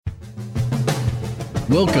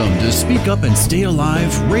Welcome to Speak Up and Stay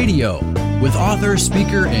Alive Radio with author,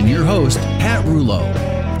 speaker, and your host, Pat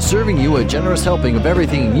Rouleau. Serving you a generous helping of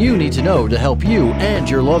everything you need to know to help you and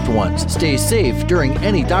your loved ones stay safe during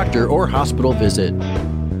any doctor or hospital visit.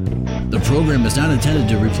 The program is not intended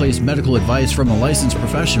to replace medical advice from a licensed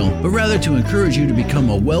professional, but rather to encourage you to become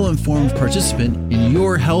a well-informed participant in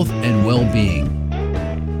your health and well-being.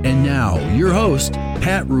 And now, your host,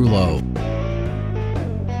 Pat Rouleau.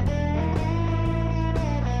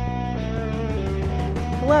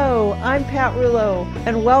 Hello, I'm Pat Rouleau,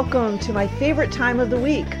 and welcome to my favorite time of the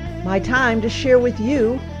week, my time to share with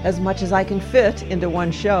you as much as I can fit into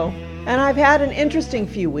one show. And I've had an interesting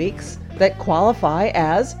few weeks that qualify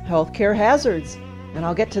as healthcare hazards, and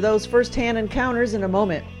I'll get to those firsthand encounters in a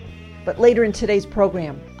moment. But later in today's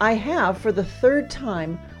program, I have for the third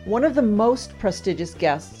time one of the most prestigious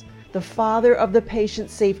guests, the father of the patient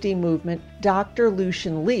safety movement, Dr.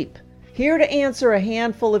 Lucian Leape, here to answer a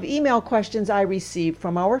handful of email questions I received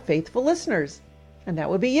from our faithful listeners. And that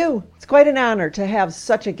would be you. It's quite an honor to have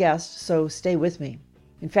such a guest, so stay with me.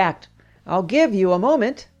 In fact, I'll give you a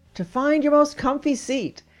moment to find your most comfy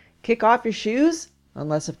seat. Kick off your shoes,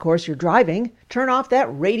 unless of course you're driving. Turn off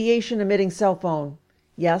that radiation-emitting cell phone.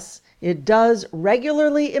 Yes, it does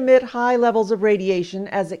regularly emit high levels of radiation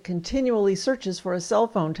as it continually searches for a cell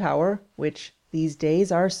phone tower, which these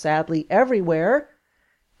days are sadly everywhere.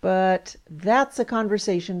 But that's a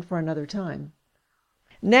conversation for another time.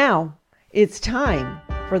 Now, it's time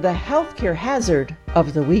for the healthcare hazard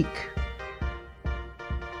of the week.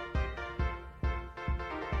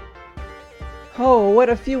 Oh, what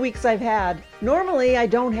a few weeks I've had. Normally, I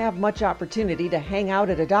don't have much opportunity to hang out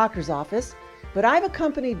at a doctor's office, but I've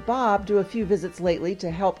accompanied Bob to a few visits lately to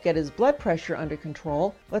help get his blood pressure under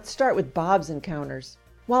control. Let's start with Bob's encounters.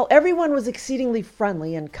 While everyone was exceedingly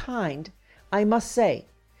friendly and kind, I must say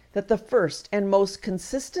that the first and most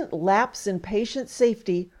consistent lapse in patient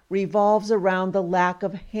safety revolves around the lack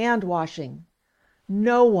of hand washing.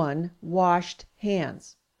 No one washed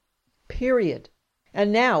hands. Period.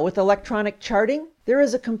 And now, with electronic charting, there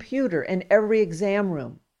is a computer in every exam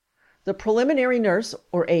room. The preliminary nurse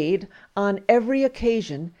or aide on every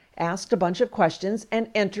occasion asked a bunch of questions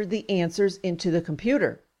and entered the answers into the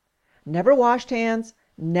computer. Never washed hands,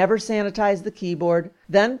 never sanitized the keyboard,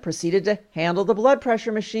 then proceeded to handle the blood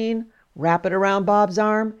pressure machine, wrap it around Bob's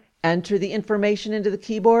arm, enter the information into the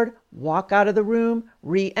keyboard, walk out of the room,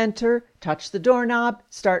 re-enter, touch the doorknob,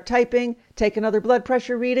 start typing, take another blood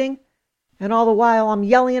pressure reading. And all the while I'm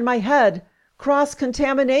yelling in my head,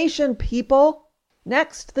 cross-contamination, people!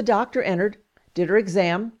 Next, the doctor entered, did her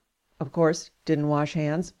exam, of course, didn't wash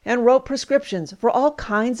hands, and wrote prescriptions for all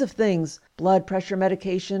kinds of things. Blood pressure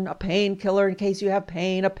medication, a painkiller in case you have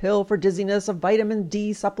pain, a pill for dizziness, a vitamin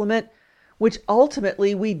D supplement, which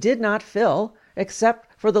ultimately we did not fill,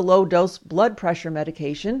 except for the low-dose blood pressure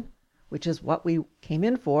medication, which is what we came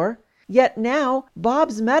in for. Yet now,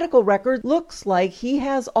 Bob's medical record looks like he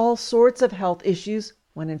has all sorts of health issues,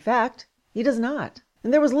 when in fact, he does not.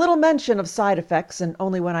 And there was little mention of side effects, and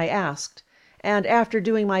only when I asked. And after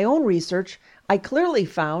doing my own research, I clearly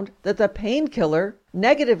found that the painkiller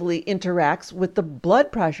negatively interacts with the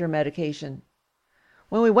blood pressure medication.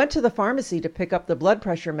 When we went to the pharmacy to pick up the blood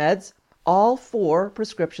pressure meds, all 4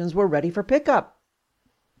 prescriptions were ready for pickup.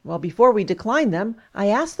 Well, before we declined them, I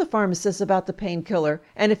asked the pharmacist about the painkiller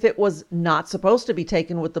and if it was not supposed to be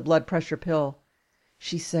taken with the blood pressure pill.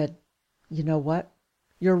 She said, "You know what?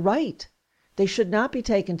 You're right. They should not be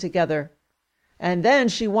taken together." And then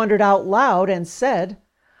she wondered out loud and said,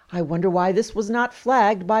 "I wonder why this was not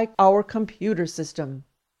flagged by our computer system."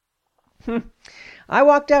 I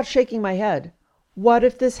walked out shaking my head. What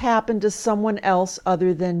if this happened to someone else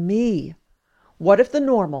other than me? What if the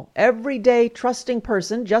normal, everyday, trusting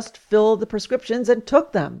person just filled the prescriptions and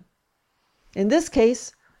took them? In this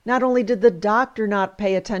case, not only did the doctor not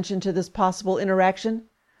pay attention to this possible interaction,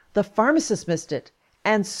 the pharmacist missed it.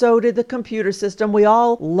 And so did the computer system we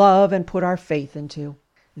all love and put our faith into.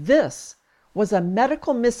 This was a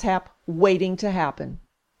medical mishap waiting to happen.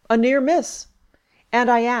 A near miss. And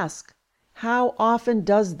I ask, how often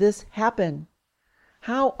does this happen?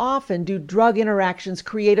 How often do drug interactions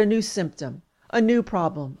create a new symptom, a new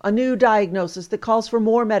problem, a new diagnosis that calls for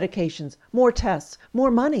more medications, more tests, more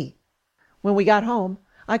money? When we got home,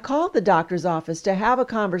 I called the doctor's office to have a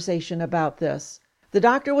conversation about this. The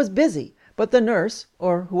doctor was busy, but the nurse,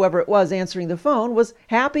 or whoever it was answering the phone, was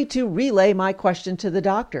happy to relay my question to the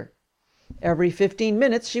doctor. Every 15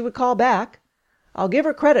 minutes she would call back. I'll give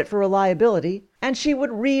her credit for reliability, and she would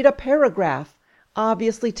read a paragraph,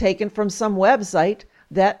 obviously taken from some website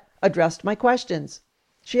that addressed my questions.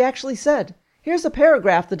 She actually said, "Here's a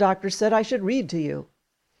paragraph the doctor said I should read to you."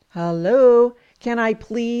 Hello, can I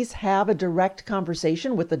please have a direct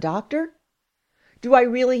conversation with the doctor? Do I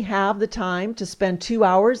really have the time to spend 2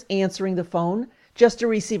 hours answering the phone just to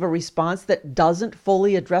receive a response that doesn't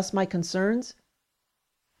fully address my concerns?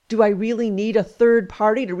 Do I really need a third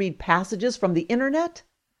party to read passages from the internet?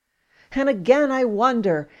 And again, I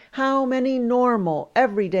wonder how many normal,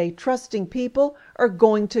 everyday, trusting people are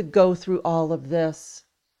going to go through all of this.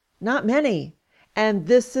 Not many. And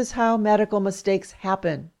this is how medical mistakes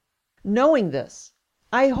happen. Knowing this,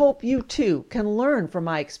 I hope you too can learn from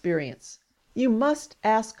my experience. You must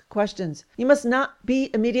ask questions. You must not be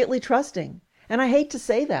immediately trusting. And I hate to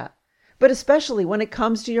say that, but especially when it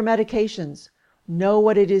comes to your medications. Know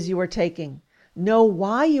what it is you are taking. Know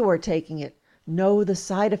why you are taking it. Know the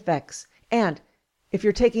side effects. And if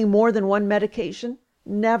you're taking more than one medication,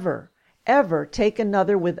 never, ever take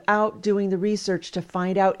another without doing the research to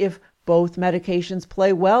find out if both medications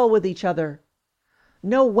play well with each other.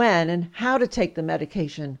 Know when and how to take the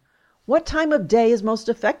medication. What time of day is most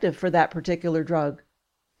effective for that particular drug?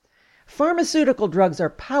 Pharmaceutical drugs are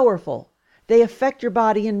powerful. They affect your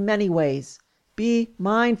body in many ways. Be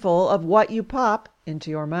mindful of what you pop into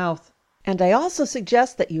your mouth. And I also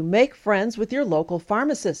suggest that you make friends with your local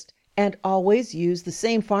pharmacist and always use the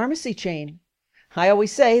same pharmacy chain. I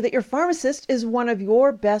always say that your pharmacist is one of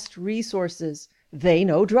your best resources. They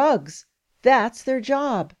know drugs. That's their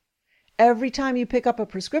job. Every time you pick up a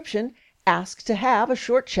prescription, ask to have a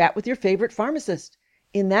short chat with your favorite pharmacist.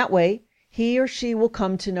 In that way, he or she will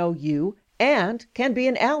come to know you and can be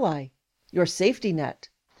an ally, your safety net.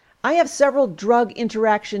 I have several drug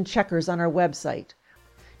interaction checkers on our website.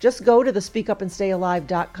 Just go to the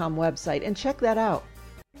SpeakUpAndStayAlive.com website and check that out.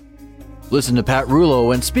 Listen to Pat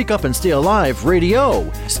Rulo and Speak Up and Stay Alive Radio.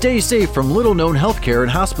 Stay safe from little-known healthcare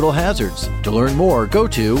and hospital hazards. To learn more, go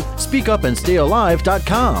to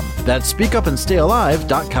SpeakUpAndStayAlive.com. That's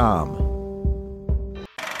SpeakUpAndStayAlive.com.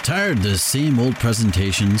 Tired of the same old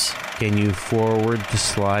presentations? Can you forward to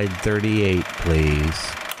slide 38,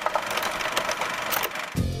 please?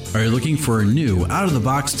 Are you looking for a new,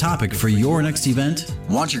 out-of-the-box topic for your next event?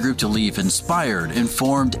 Want your group to leave inspired,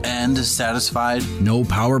 informed, and satisfied? No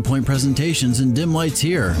PowerPoint presentations and dim lights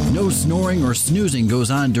here. No snoring or snoozing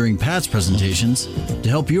goes on during Pat's presentations. To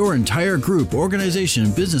help your entire group,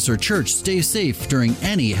 organization, business, or church stay safe during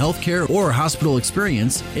any healthcare or hospital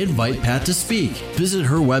experience, invite Pat to speak. Visit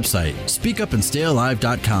her website,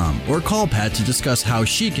 speakupandstayalive.com, or call Pat to discuss how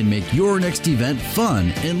she can make your next event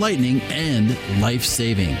fun, enlightening, and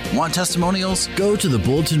life-saving. Want testimonials? Go to the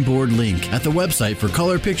bulletin board link at the website for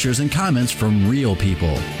color pictures and comments from real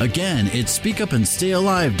people. Again, it's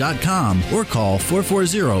speakupandstayalive.com or call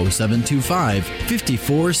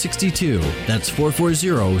 440-725-5462. That's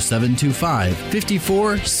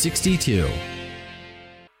 440-725-5462.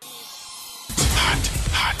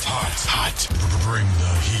 Hot. Bring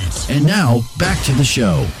the heat. And now, back to the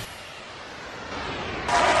show.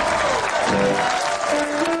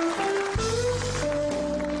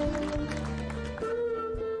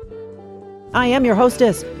 I am your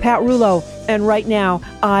hostess, Pat Rulo, and right now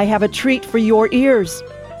I have a treat for your ears.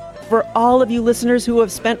 For all of you listeners who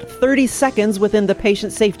have spent 30 seconds within the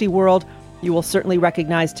patient safety world, you will certainly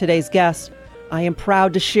recognize today's guest. I am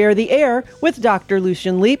proud to share the air with Dr.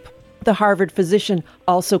 Lucian Leape, the Harvard physician,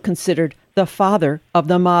 also considered the father of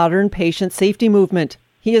the modern patient safety movement.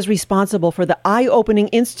 He is responsible for the eye-opening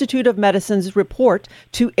Institute of Medicine's report,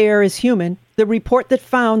 To Err is Human, the report that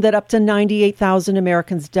found that up to 98,000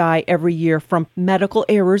 Americans die every year from medical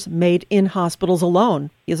errors made in hospitals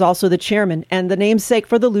alone. He is also the chairman and the namesake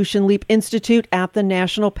for the Lucian Leape Institute at the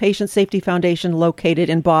National Patient Safety Foundation located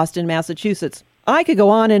in Boston, Massachusetts. I could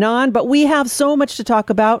go on, but we have so much to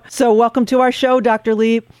talk about. So welcome to our show, Dr.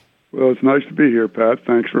 Leape. Well, it's nice to be here, Pat.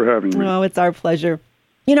 Thanks for having me. Oh, it's our pleasure.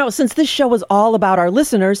 You know, since this show is all about our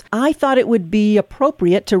listeners, I thought it would be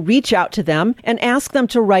appropriate to reach out to them and ask them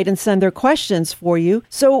to write and send their questions for you.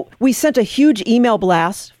 So we sent a huge email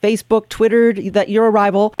blast, Facebook, Twittered that your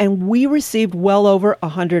arrival, and we received well over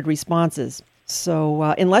 100 responses. So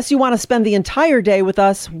unless you want to spend the entire day with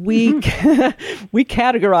us, we we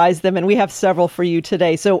categorize them, and we have several for you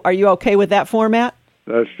today. So are you okay with that format?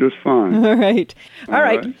 That's just fine. All right. All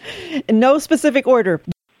right. In no specific order.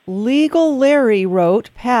 Legal Larry wrote,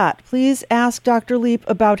 Pat, please ask Dr. Leape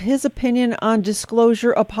about his opinion on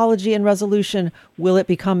disclosure, apology, and resolution. Will it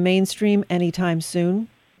become mainstream anytime soon?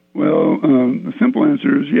 Well, the simple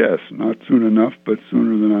answer is yes. Not soon enough, but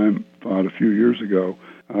sooner than I thought a few years ago.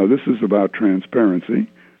 This is about transparency.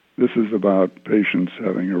 This is about patients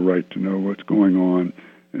having a right to know what's going on.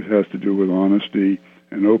 It has to do with honesty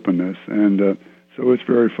and openness, and so it's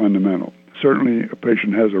very fundamental. Certainly, a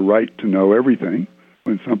patient has a right to know everything.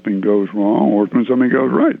 when something goes wrong or when something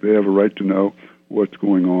goes right. They have a right to know what's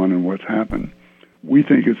going on and what's happened. We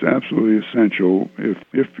think it's absolutely essential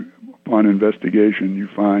if upon investigation you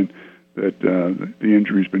find that the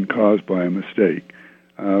injury's been caused by a mistake.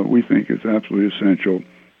 We think it's absolutely essential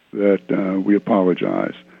that we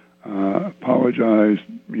apologize. Apologize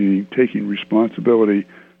meaning taking responsibility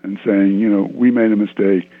and saying, we made a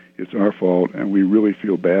mistake, it's our fault, and we really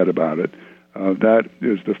feel bad about it. That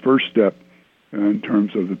is the first step in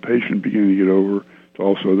terms of the patient beginning to get over. It's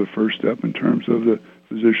also the first step in terms of the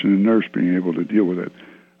physician and nurse being able to deal with it.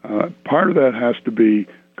 Part of that has to be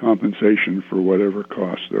compensation for whatever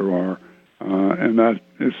costs there are, and that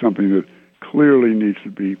is something that clearly needs to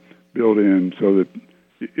be built in so that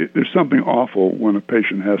there's something awful when a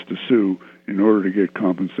patient has to sue in order to get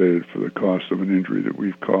compensated for the cost of an injury that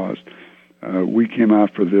we've caused. We came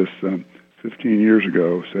out for this 15 years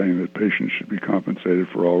ago saying that patients should be compensated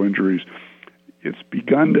for all injuries. It's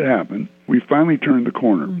begun to happen. We finally turned the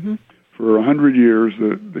corner. Mm-hmm. For 100 years,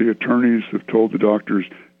 the attorneys have told the doctors,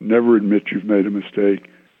 never admit you've made a mistake.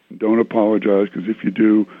 Don't apologize, because if you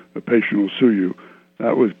do, the patient will sue you.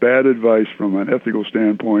 That was bad advice from an ethical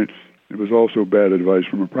standpoint. It was also bad advice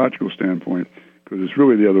from a practical standpoint, because it's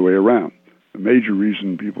really the other way around. The major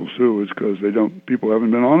reason people sue is because people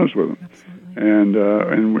haven't been honest with them. Absolutely.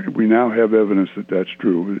 And we now have evidence that that's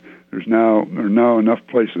true. There are now enough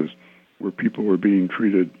places where people are being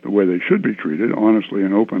treated the way they should be treated, honestly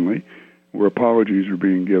and openly, where apologies are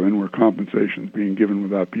being given, where compensation is being given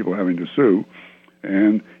without people having to sue.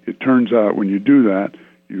 And it turns out when you do that,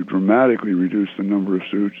 you dramatically reduce the number of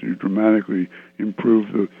suits, you dramatically improve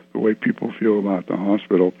the way people feel about the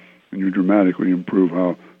hospital, and you dramatically improve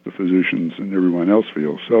how the physicians and everyone else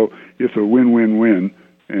feels. So it's a win-win-win,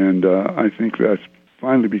 and I think that's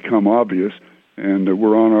finally become obvious, and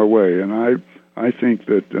we're on our way. And I think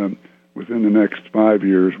that within the next 5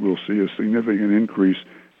 years, we'll see a significant increase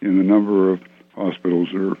in the number of hospitals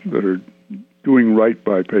that are doing right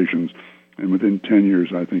by patients, and within 10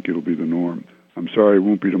 years, I think it'll be the norm. I'm sorry it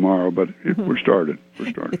won't be tomorrow, but we're started.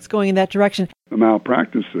 It's going in that direction. The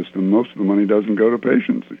malpractice system, most of the money doesn't go to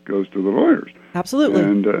patients. It goes to the lawyers. Absolutely.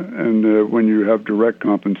 And when you have direct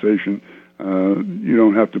compensation, you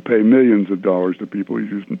don't have to pay millions of dollars to people.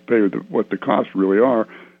 You just pay what the costs really are,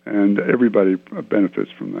 and everybody benefits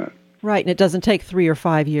from that. Right, and it doesn't take 3 or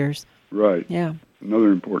 5 years. Right. Yeah.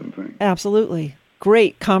 Another important thing. Absolutely.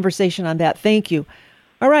 Great conversation on that. Thank you.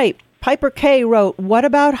 All right. Piper K. wrote, what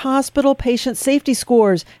about hospital patient safety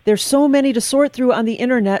scores? There's so many to sort through on the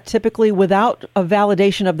internet, typically without a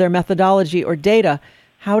validation of their methodology or data.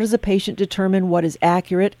 How does a patient determine what is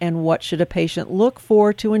accurate, and what should a patient look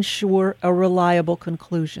for to ensure a reliable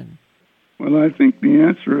conclusion? Well, I think the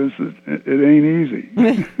answer is that it ain't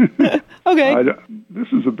easy. Okay. This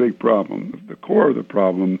is a big problem. The core of the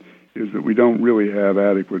problem is that we don't really have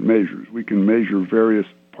adequate measures. We can measure various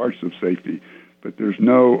parts of safety, but there's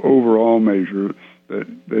no overall measure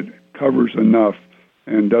that covers enough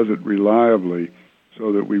and does it reliably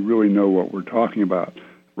so that we really know what we're talking about.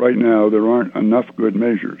 Right now, there aren't enough good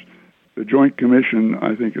measures. The Joint Commission,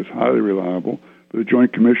 I think, is highly reliable. The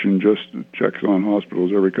Joint Commission just checks on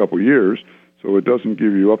hospitals every couple of years, so it doesn't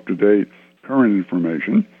give you up-to-date current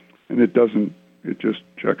information, and it just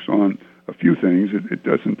checks on a few things. It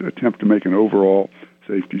doesn't attempt to make an overall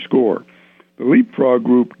safety score. The Leapfrog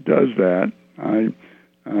group does that. I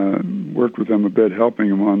worked with them a bit, helping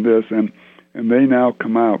them on this, and they now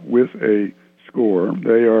come out with a score.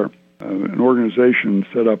 They are an organization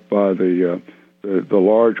set up by the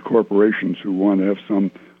large corporations who want to have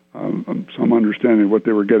some understanding of what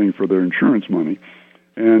they were getting for their insurance money.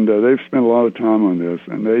 And they've spent a lot of time on this,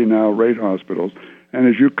 and they now rate hospitals. And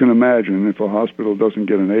as you can imagine, if a hospital doesn't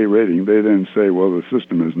get an A rating, they then say, well, the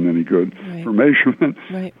system isn't any good for measurement.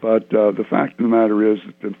 Right. But the fact of the matter is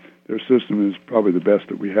that their system is probably the best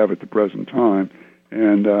that we have at the present time,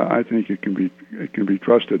 and I think it can be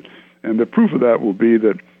trusted. And the proof of that will be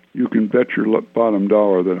that you can bet your bottom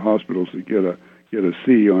dollar that hospitals that get a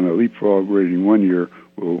C on a Leapfrog rating one year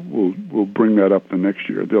will bring that up the next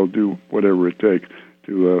year. They'll do whatever it takes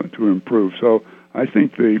to improve. So I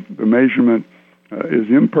think the measurement is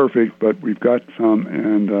imperfect, but we've got some,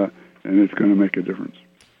 and it's going to make a difference.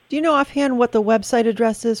 Do you know offhand what the website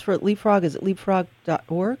address is for Leapfrog? Is it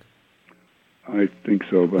leapfrog.org? I think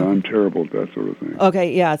so, but I'm terrible at that sort of thing.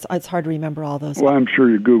 Okay, yeah, it's hard to remember all those. Well, I'm sure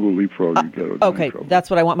you Google Leapfrog, you get it. Okay, that's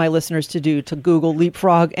what I want my listeners to do, to Google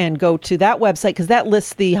Leapfrog and go to that website, because that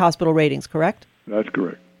lists the hospital ratings, correct? That's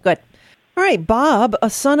correct. Good. All right, Bob, a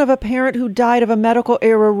son of a parent who died of a medical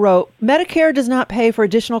error, wrote, Medicare does not pay for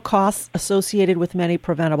additional costs associated with many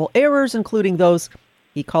preventable errors, including those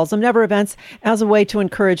he calls them never events, as a way to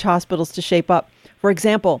encourage hospitals to shape up. For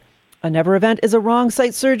example, a never event is a wrong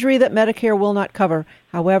site surgery that Medicare will not cover.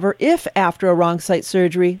 However, if after a wrong site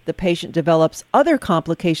surgery, the patient develops other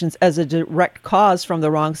complications as a direct cause from the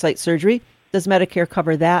wrong site surgery, does Medicare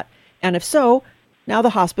cover that? And if so, now the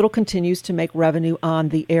hospital continues to make revenue on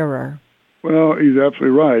the error. Well, he's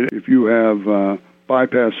absolutely right. If you have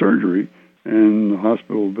bypass surgery and the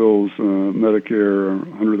hospital bills Medicare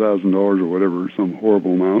 $100,000 or whatever, some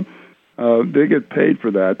horrible amount, they get paid for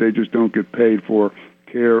that. They just don't get paid for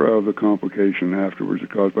care of the complication afterwards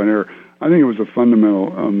caused by an error. I think it was a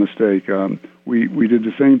fundamental mistake. We did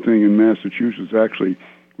the same thing in Massachusetts. Actually,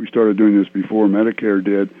 we started doing this before Medicare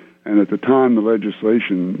did, and at the time the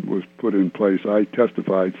legislation was put in place, I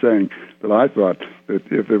testified saying that I thought that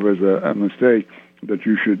if there was a mistake, that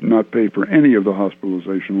you should not pay for any of the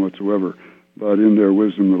hospitalization whatsoever. But in their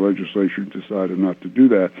wisdom, the legislature decided not to do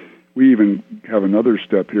that. We even have another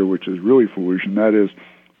step here, which is really foolish, and that is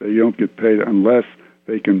they don't get paid unless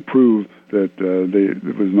they can prove that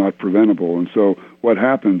it was not preventable. And so what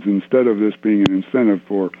happens, instead of this being an incentive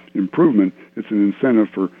for improvement, it's an incentive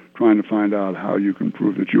for trying to find out how you can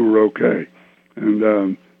prove that you were okay.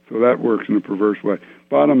 And so that works in a perverse way.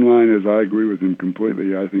 Bottom line is I agree with him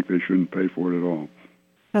completely. I think they shouldn't pay for it at all.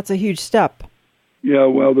 That's a huge step. Yeah,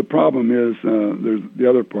 well, the problem is the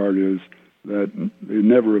other part is that the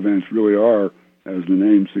never events really are, as the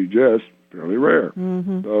name suggests, fairly rare.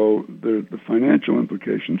 Mm-hmm. So the financial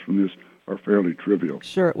implications from this are fairly trivial.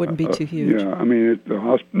 Sure, it wouldn't be too huge. Yeah, I mean,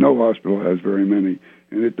 no hospital has very many,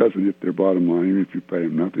 and it doesn't hit their bottom line, even if you pay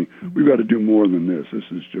them nothing. Mm-hmm. We've got to do more than this. This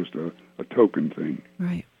is just a token thing.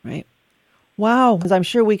 Right. Wow, because I'm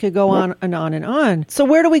sure we could go on and on and on. So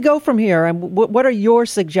where do we go from here, and what are your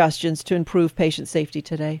suggestions to improve patient safety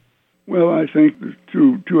today? Well, I think there's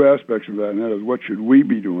two aspects of that, and that is what should we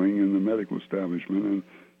be doing in the medical establishment, and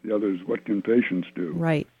the other is what can patients do.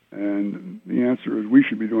 Right. And the answer is we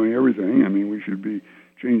should be doing everything. I mean, we should be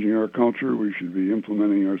changing our culture. We should be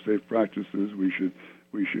implementing our safe practices.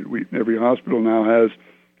 Every hospital now has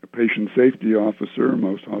a patient safety officer.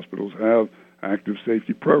 Most hospitals have active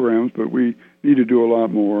safety programs, but we need to do a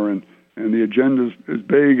lot more. And the agenda is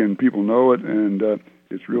big, and people know it, and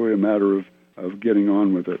it's really a matter of getting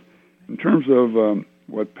on with it. In terms of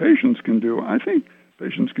what patients can do, I think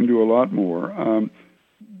patients can do a lot more.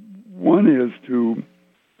 One is to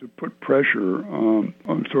put pressure on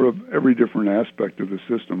sort of every different aspect of the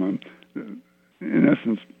system, and in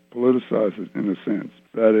essence, politicize it in a sense.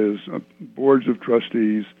 That is, boards of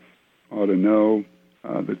trustees ought to know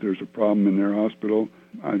that there's a problem in their hospital.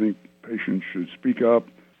 I think patients should speak up,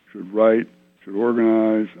 should write, should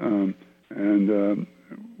organize, and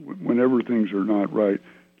whenever things are not right,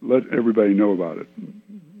 let everybody know about it.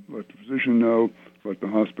 Let the physician know, let the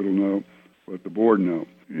hospital know, let the board know.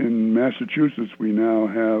 In Massachusetts, we now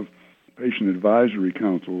have patient advisory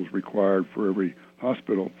councils required for every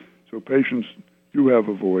hospital. So patients do have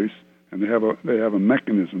a voice, and they have a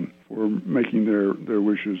mechanism for making their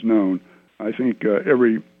wishes known. I think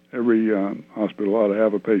every hospital ought to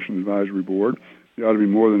have a patient advisory board. They ought to be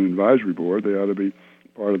more than an advisory board. They ought to be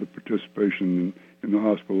part of the participation in the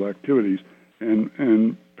hospital activities,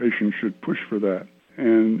 and patients should push for that.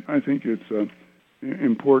 And I think it's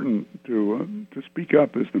important to speak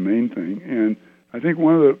up is the main thing. And I think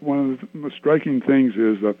one of the most striking things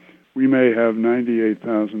is that we may have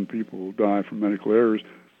 98,000 people die from medical errors,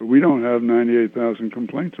 but we don't have 98,000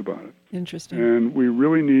 complaints about it. Interesting. And we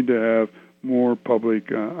really need to have more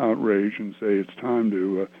public outrage and say it's time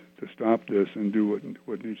to stop this and do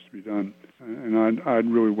what needs to be done. And I'd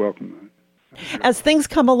really welcome that. As things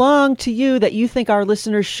come along to you that you think our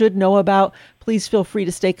listeners should know about, please feel free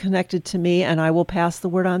to stay connected to me, and I will pass the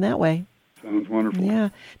word on that way. Sounds wonderful. Yeah.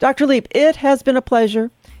 Dr. Leep, it has been a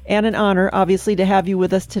pleasure and an honor, obviously, to have you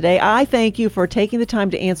with us today. I thank you for taking the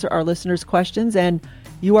time to answer our listeners' questions, and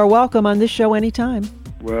you are welcome on this show anytime.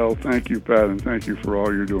 Well, thank you, Pat, and thank you for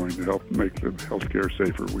all you're doing to help make the healthcare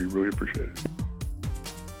safer. We really appreciate it.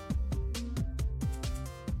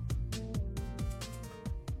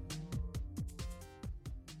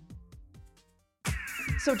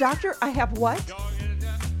 So, doctor, I have what?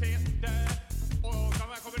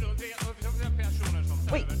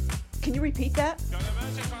 Wait, can you repeat that?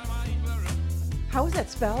 How is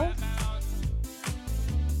that spelled?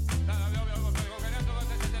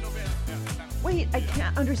 Wait, I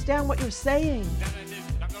can't understand what you're saying.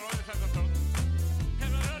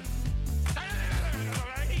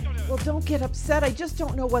 Well, don't get upset. I just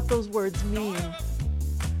don't know what those words mean.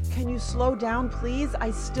 Can you slow down, please?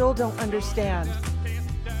 I still don't understand.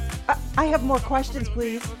 I have more questions,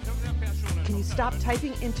 please. can you stop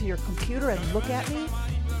typing into your computer and look at me?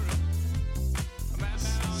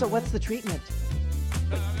 So what's the treatment?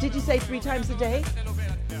 Did you say 3 times a day?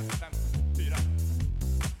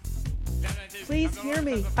 Please hear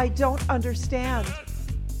me. I don't understand.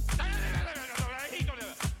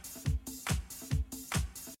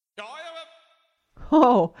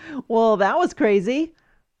 Oh, well, that was crazy.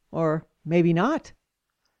 Or maybe not.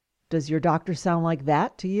 Does your doctor sound like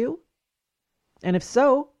that to you? And if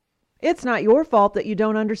so, it's not your fault that you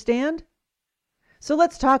don't understand. So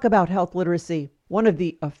let's talk about health literacy. One of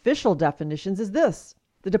the official definitions is this.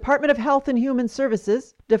 The Department of Health and Human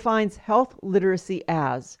Services defines health literacy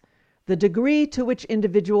as the degree to which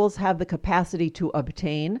individuals have the capacity to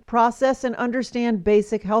obtain, process, and understand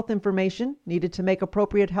basic health information needed to make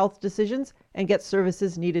appropriate health decisions and get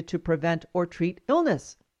services needed to prevent or treat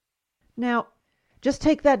illness. Now, just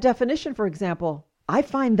take that definition, for example. I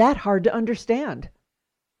find that hard to understand.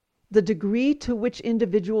 The degree to which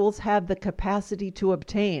individuals have the capacity to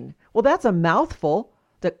obtain. Well, that's a mouthful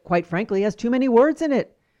that, quite frankly, has too many words in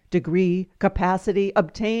it. Degree, capacity,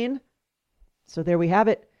 obtain. So there we have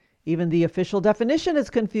it. Even the official definition is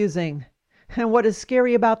confusing. And what is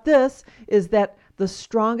scary about this is that the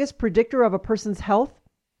strongest predictor of a person's health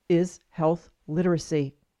is health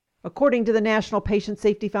literacy. According to the National Patient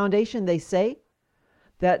Safety Foundation, they say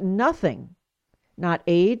that nothing, not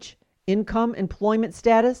age, income, employment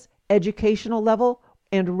status, educational level,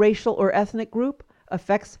 and racial or ethnic group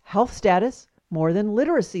affects health status more than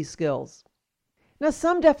literacy skills. Now,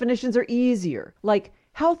 some definitions are easier, like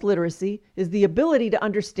health literacy is the ability to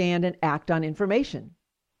understand and act on information.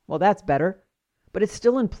 Well, that's better, but it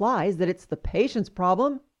still implies that it's the patient's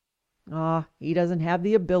problem. He doesn't have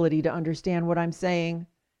the ability to understand what I'm saying.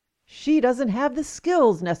 She doesn't have the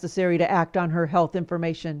skills necessary to act on her health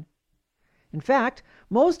information. In fact,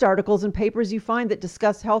 most articles and papers you find that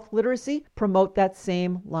discuss health literacy promote that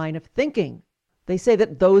same line of thinking. They say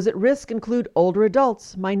that those at risk include older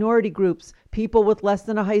adults, minority groups, people with less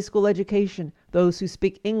than a high school education, those who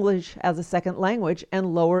speak English as a second language,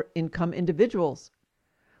 and lower income individuals.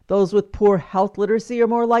 Those with poor health literacy are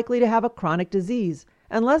more likely to have a chronic disease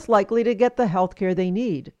and less likely to get the health care they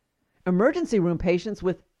need. Emergency room patients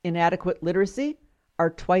with inadequate literacy are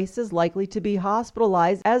twice as likely to be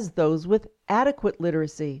hospitalized as those with adequate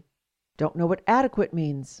literacy. Don't know what adequate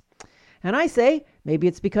means. And I say, maybe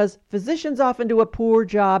it's because physicians often do a poor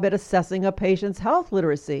job at assessing a patient's health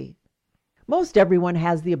literacy. Most everyone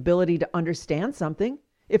has the ability to understand something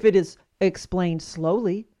if it is explained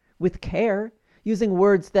slowly, with care, using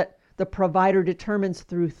words that the provider determines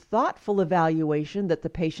through thoughtful evaluation that the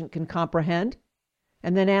patient can comprehend,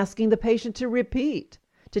 and then asking the patient to repeat,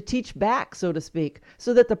 to teach back, so to speak,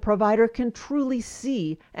 so that the provider can truly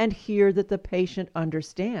see and hear that the patient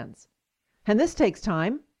understands. And this takes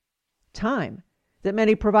time that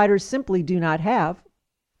many providers simply do not have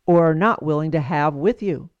or are not willing to have with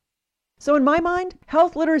you. So in my mind,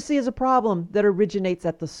 health literacy is a problem that originates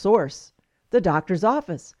at the source, the doctor's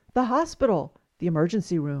office, the hospital, the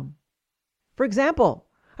emergency room. For example,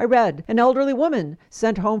 I read an elderly woman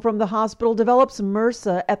sent home from the hospital develops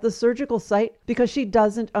MRSA at the surgical site because she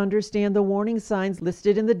doesn't understand the warning signs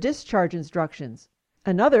listed in the discharge instructions.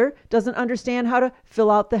 Another doesn't understand how to fill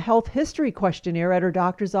out the health history questionnaire at her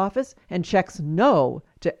doctor's office and checks no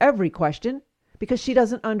to every question because she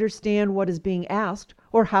doesn't understand what is being asked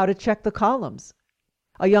or how to check the columns.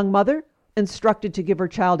 A young mother, instructed to give her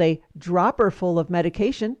child a dropper full of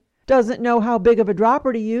medication, doesn't know how big of a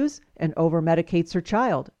dropper to use and over-medicates her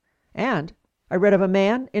child. And I read of a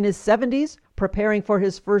man in his 70s preparing for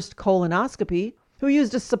his first colonoscopy who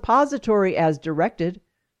used a suppository as directed,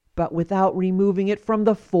 but without removing it from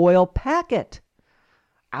the foil packet.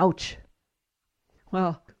 Ouch.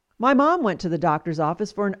 Well, my mom went to the doctor's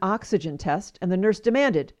office for an oxygen test, and the nurse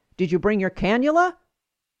demanded, "Did you bring your cannula?"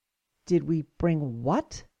 Did we bring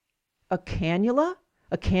what? A cannula?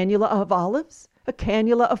 A cannula of olives? A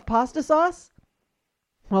cannula of pasta sauce?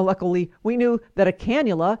 Well, luckily, we knew that a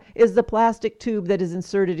cannula is the plastic tube that is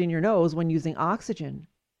inserted in your nose when using oxygen.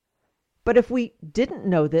 But if we didn't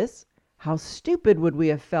know this, how stupid would we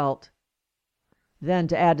have felt? Then,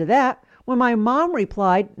 to add to that, when my mom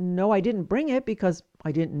replied, "No, I didn't bring it because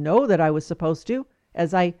I didn't know that I was supposed to,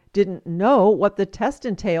 as I didn't know what the test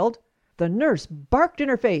entailed," the nurse barked in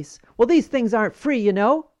her face, "Well, these things aren't free, you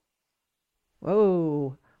know."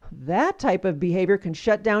 Whoa, that type of behavior can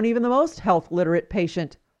shut down even the most health-literate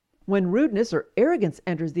patient. When rudeness or arrogance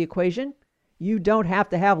enters the equation, you don't have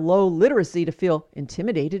to have low literacy to feel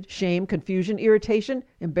intimidated, shame, confusion, irritation,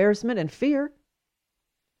 embarrassment, and fear.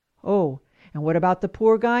 Oh, and what about the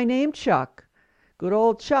poor guy named Chuck? Good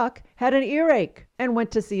old Chuck had an earache and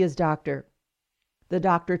went to see his doctor. The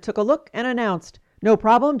doctor took a look and announced, "No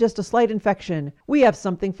problem, just a slight infection. We have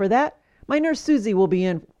something for that. My nurse Susie will be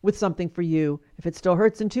in with something for you. If it still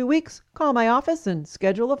hurts in 2 weeks, call my office and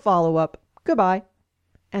schedule a follow-up. Goodbye."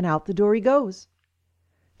 And out the door he goes.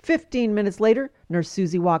 15 minutes later, Nurse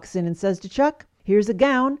Susie walks in and says to Chuck, "Here's a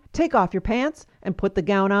gown. Take off your pants and put the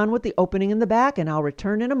gown on with the opening in the back, and I'll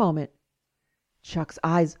return in a moment." Chuck's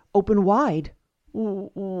eyes open wide.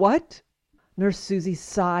 "What?" Nurse Susie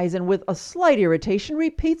sighs and with a slight irritation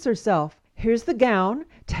repeats herself. "Here's the gown.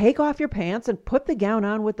 Take off your pants and put the gown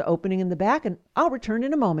on with the opening in the back, and I'll return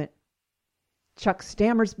in a moment." Chuck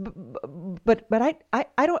stammers, "But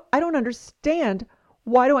I don't understand.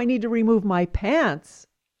 Why do I need to remove my pants?"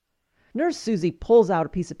 Nurse Susie pulls out a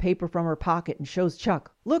piece of paper from her pocket and shows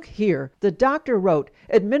Chuck. "Look here. The doctor wrote,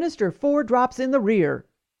 'Administer 4 drops in the rear.'"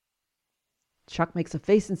 Chuck makes a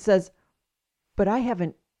face and says, "But I have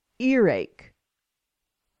an earache."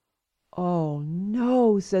 "Oh,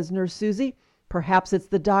 no," says Nurse Susie. "Perhaps it's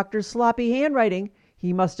the doctor's sloppy handwriting.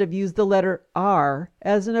 He must have used the letter R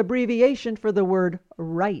as an abbreviation for the word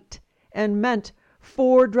right and meant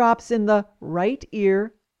 4 drops in the right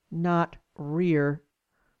ear, not rear.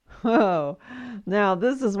 Oh, now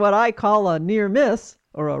this is what I call a near miss,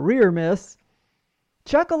 or a rear miss."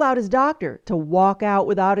 Chuck allowed his doctor to walk out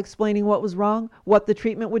without explaining what was wrong, what the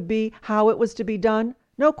treatment would be, how it was to be done.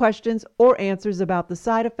 No questions or answers about the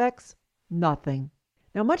side effects. Nothing.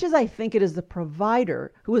 Now, much as I think it is the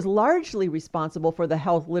provider who is largely responsible for the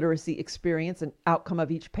health literacy experience and outcome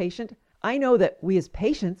of each patient, I know that we as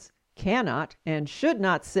patients cannot and should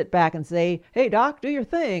not sit back and say, "Hey, doc, do your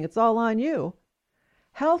thing. It's all on you."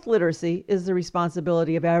 Health literacy is the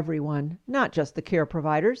responsibility of everyone, not just the care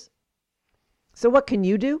providers. So what can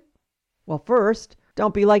you do? Well, first,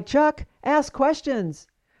 don't be like Chuck. Ask questions.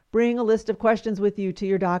 Bring a list of questions with you to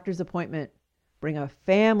your doctor's appointment. Bring a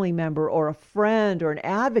family member or a friend or an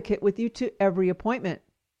advocate with you to every appointment.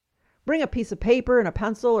 Bring a piece of paper and a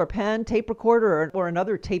pencil or pen, tape recorder, or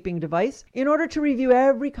another taping device in order to review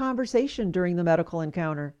every conversation during the medical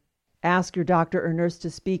encounter. Ask your doctor or nurse to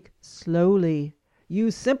speak slowly.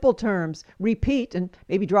 Use simple terms. Repeat and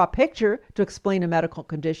maybe draw a picture to explain a medical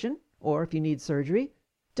condition, or if you need surgery.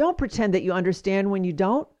 Don't pretend that you understand when you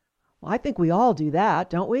don't. Well, I think we all do that,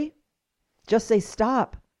 don't we? Just say,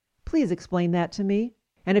 "Stop. Please explain that to me."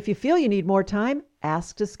 And if you feel you need more time,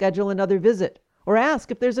 ask to schedule another visit, or ask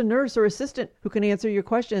if there's a nurse or assistant who can answer your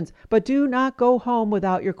questions. But do not go home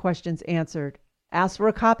without your questions answered. Ask for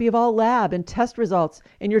a copy of all lab and test results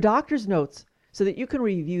and your doctor's notes so that you can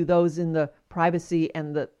review those in the privacy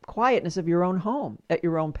and the quietness of your own home at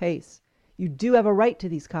your own pace. You do have a right to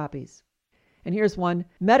these copies. And here's one.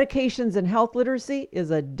 Medications and health literacy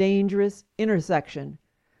is a dangerous intersection.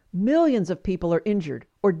 Millions of people are injured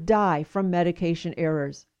or die from medication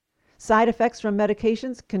errors. Side effects from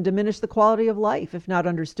medications can diminish the quality of life if not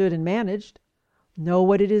understood and managed. Know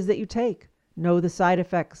what it is that you take. Know the side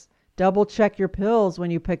effects. Double check your pills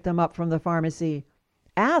when you pick them up from the pharmacy.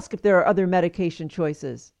 Ask if there are other medication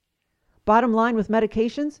choices. Bottom line with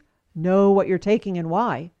medications, know what you're taking and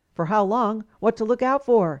why, for how long, what to look out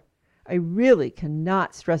for. I really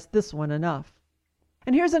cannot stress this one enough.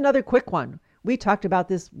 And here's another quick one. We talked about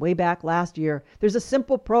this way back last year. There's a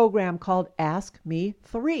simple program called Ask Me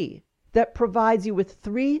 3 that provides you with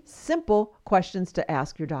 3 simple questions to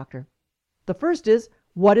ask your doctor. The first is,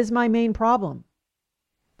 what is my main problem?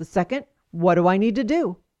 The second, what do I need to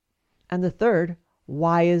do? And the third,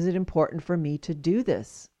 why is it important for me to do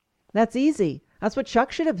this? That's easy. That's what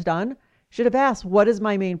Chuck should have done. Should have asked, what is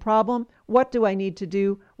my main problem? What do I need to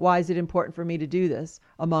do? Why is it important for me to do this?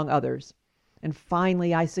 Among others. And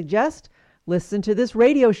finally, I suggest, listen to this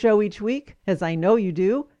radio show each week, as I know you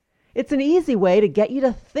do. It's an easy way to get you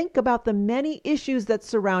to think about the many issues that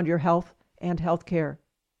surround your health and healthcare.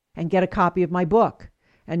 And get a copy of my book.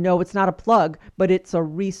 And no, it's not a plug, but it's a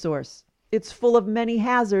resource. It's full of many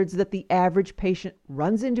hazards that the average patient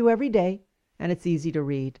runs into every day, and it's easy to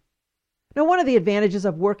read. Now, one of the advantages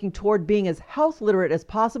of working toward being as health literate as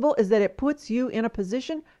possible is that it puts you in a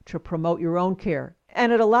position to promote your own care.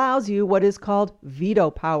 And it allows you what is called veto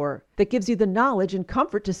power that gives you the knowledge and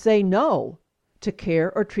comfort to say no to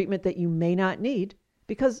care or treatment that you may not need.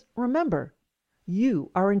 Because remember, you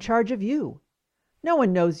are in charge of you. No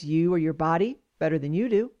one knows you or your body better than you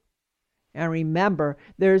do. And remember,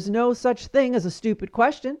 there's no such thing as a stupid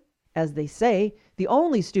question. As they say, the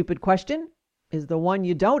only stupid question is the one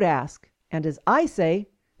you don't ask. And as I say,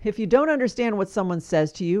 if you don't understand what someone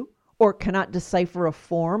says to you or cannot decipher a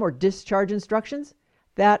form or discharge instructions,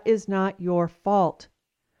 that is not your fault.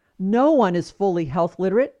 No one is fully health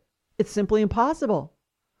literate. It's simply impossible.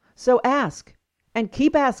 So ask and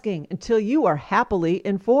keep asking until you are happily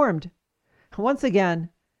informed. Once again,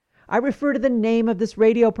 I refer to the name of this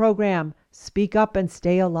radio program, Speak Up and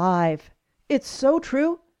Stay Alive. It's so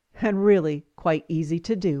true and really quite easy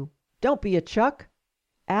to do. Don't be a Chuck.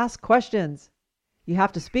 Ask questions. You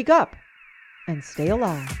have to speak up and stay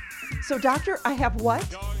alive. So, doctor, I have what?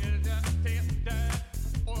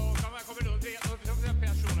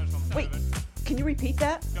 Wait, can you repeat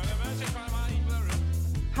that?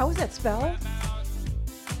 How is that spelled?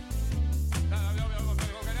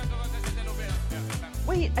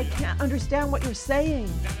 Wait, I can't understand what you're saying.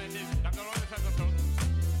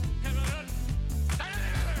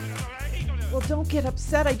 Well, don't get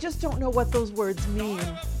upset. I just don't know what those words mean.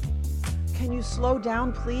 Can you slow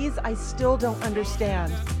down, please? I still don't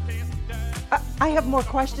understand. I have more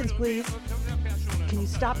questions, please. Can you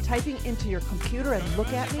stop typing into your computer and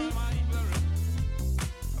look at me?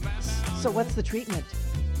 So what's the treatment?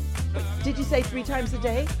 Did you say 3 times a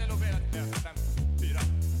day?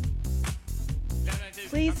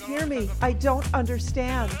 Please hear me. I don't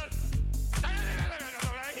understand.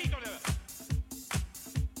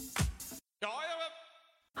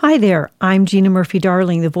 Hi there, I'm Gina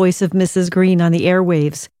Murphy-Darling, the voice of Mrs. Green on the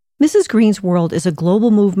airwaves. Mrs. Green's World is a global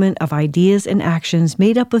movement of ideas and actions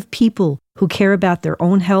made up of people who care about their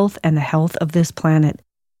own health and the health of this planet.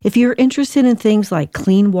 If you're interested in things like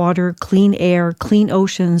clean water, clean air, clean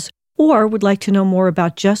oceans, or would like to know more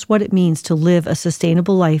about just what it means to live a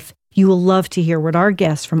sustainable life, you will love to hear what our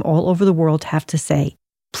guests from all over the world have to say.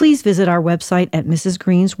 Please visit our website at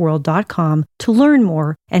mrsgreensworld.com to learn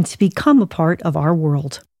more and to become a part of our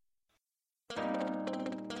world.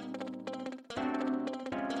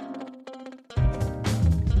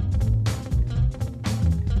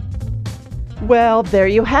 Well, there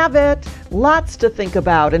you have it. Lots to think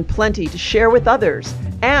about and plenty to share with others.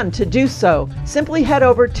 And to do so, simply head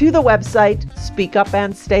over to the website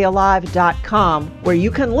speakupandstayalive.com, where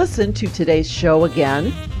you can listen to today's show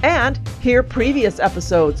again and hear previous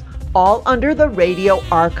episodes, all under the Radio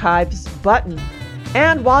Archives button.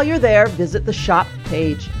 And while you're there, visit the shop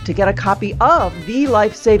page to get a copy of the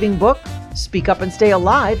life-saving book, Speak Up and Stay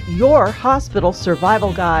Alive, Your Hospital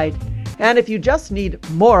Survival Guide. And if you just need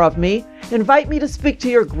more of me, invite me to speak to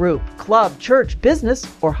your group, club, church, business,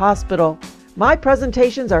 or hospital. My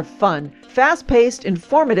presentations are fun, fast-paced,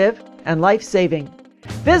 informative, and life-saving.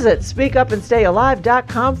 Visit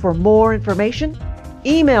speakupandstayalive.com for more information.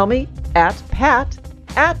 Email me at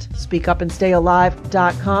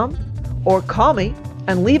pat@speakupandstayalive.com or call me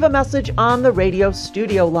and leave a message on the radio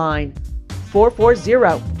studio line,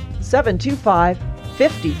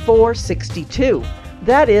 440-725-5462.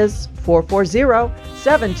 That is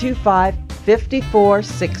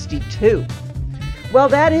 440-725-5462. Well,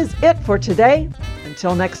 that is it for today.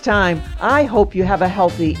 Until next time, I hope you have a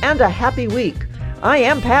healthy and a happy week. I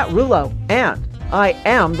am Pat Rulo, and I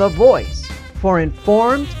am the voice for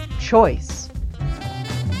informed choice.